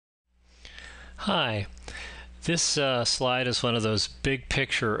Hi. This slide is one of those big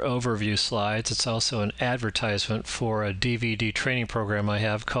picture overview slides. It's also an advertisement for a DVD training program I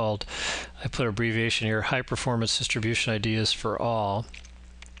have called, I put abbreviation here, High Performance Distribution Ideas for All.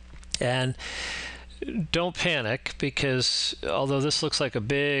 And don't panic, because although this looks like a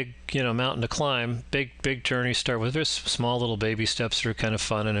big, mountain to climb, big journey start with, there's small little baby steps that are kind of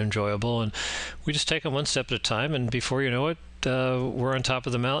fun and enjoyable, and we just take them one step at a time, and before you know it, we're on top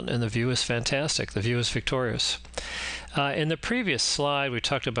of the mountain and the view is fantastic. The view is victorious. In the previous slide, we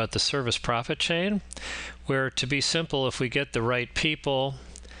talked about the service profit chain, where, to be simple, if we get the right people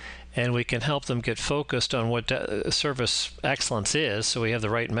and we can help them get focused on what service excellence is, so we have the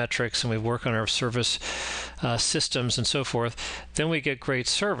right metrics and we work on our service systems and so forth, then we get great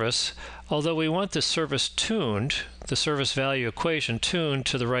service. Although we want the service tuned, the service value equation tuned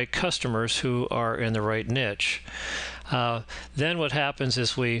to the right customers who are in the right niche. Then what happens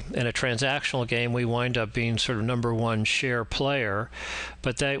is in a transactional game, we wind up being sort of number one share player,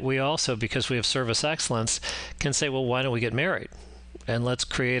 but that we also, because we have service excellence, can say, well, why don't we get married? And let's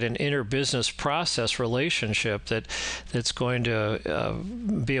create an inter-business process relationship that's going to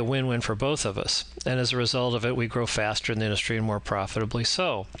be a win-win for both of us. And as a result of it, we grow faster in the industry and more profitably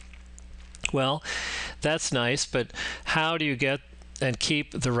so. Well, that's nice, but how do you get and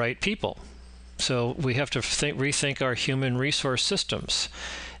keep the right people? So we have to rethink our human resource systems.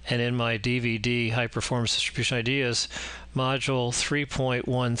 And in my DVD High Performance Distribution Ideas, Module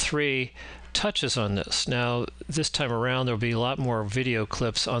 3.13 touches on this. Now, this time around, there'll be a lot more video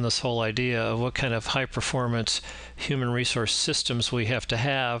clips on this whole idea of what kind of high-performance human resource systems we have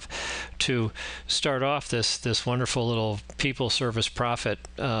to start off this wonderful little people service profit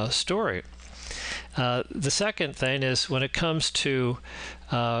story. The second thing is, when it comes to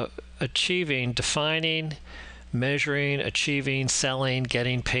defining, measuring, achieving, selling,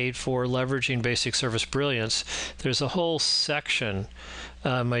 getting paid for, leveraging basic service brilliance, there's a whole section,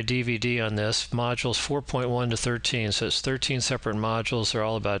 my DVD on this, modules 4.1 to 13. So it's 13 separate modules. They're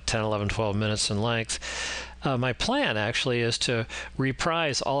all about 10, 11, 12 minutes in length. My plan actually is to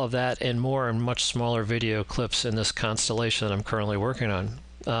reprise all of that in more and much smaller video clips in this constellation that I'm currently working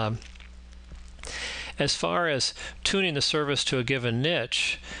on. As far as tuning the service to a given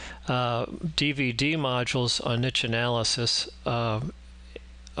niche, DVD modules on niche analysis are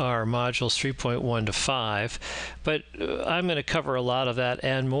modules 3.1 to 5, but I'm going to cover a lot of that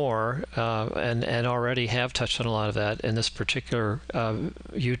and more, and already have touched on a lot of that in this particular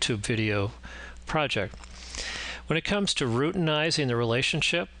YouTube video project. When it comes to routinizing the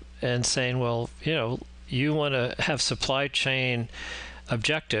relationship and saying, well, you want to have supply chain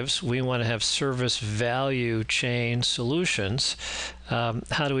objectives, we want to have service value chain solutions.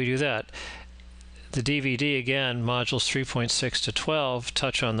 How do we do that? The DVD, again, modules 3.6 to 12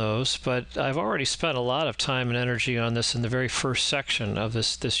 touch on those, but I've already spent a lot of time and energy on this in the very first section of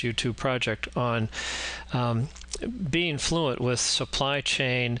this YouTube project on being fluent with supply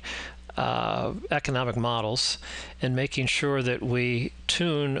chain economic models and making sure that we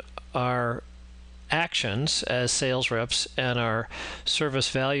tune our actions as sales reps and our service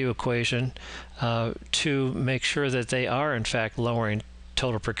value equation to make sure that they are in fact lowering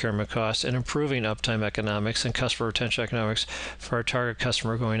total procurement costs and improving uptime economics and customer retention economics for our target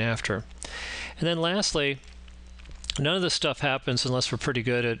customer going after. And then lastly, none of this stuff happens unless we're pretty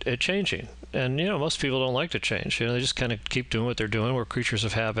good at changing. And most people don't like to change. They just kind of keep doing what they're doing. We're creatures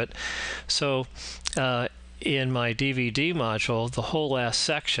of habit. So in my DVD module, the whole last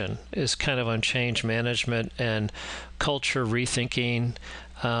section is kind of on change management and culture rethinking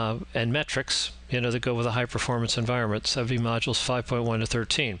and metrics, that go with a high-performance environment. So that'd be modules 5.1 to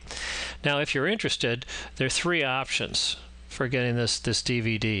 13. Now, if you're interested, there are three options for getting this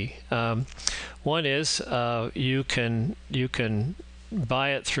DVD. One is you can buy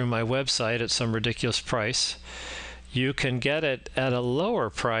it through my website at some ridiculous price. You can get it at a lower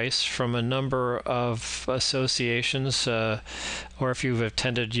price from a number of associations, or if you've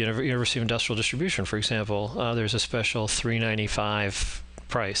attended University of Industrial Distribution, for example, there's a special $3.95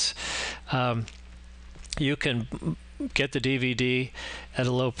 price. You can get the DVD at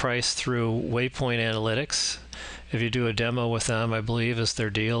a low price through Waypoint Analytics. If you do a demo with them, I believe is their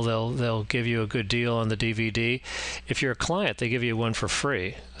deal. They'll give you a good deal on the DVD. If you're a client, they give you one for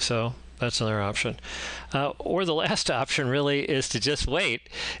free. So that's another option. Or the last option really is to just wait,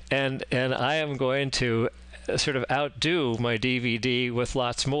 and I am going to sort of outdo my DVD with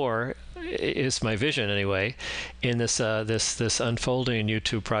lots more, is my vision anyway, in this unfolding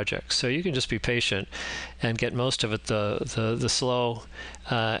YouTube project. So you can just be patient and get most of it the slow,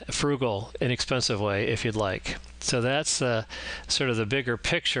 frugal, inexpensive way if you'd like. So that's sort of the bigger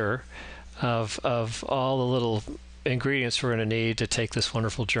picture of all the little ingredients we're going to need to take this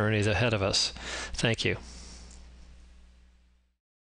wonderful journey ahead of us. Thank you.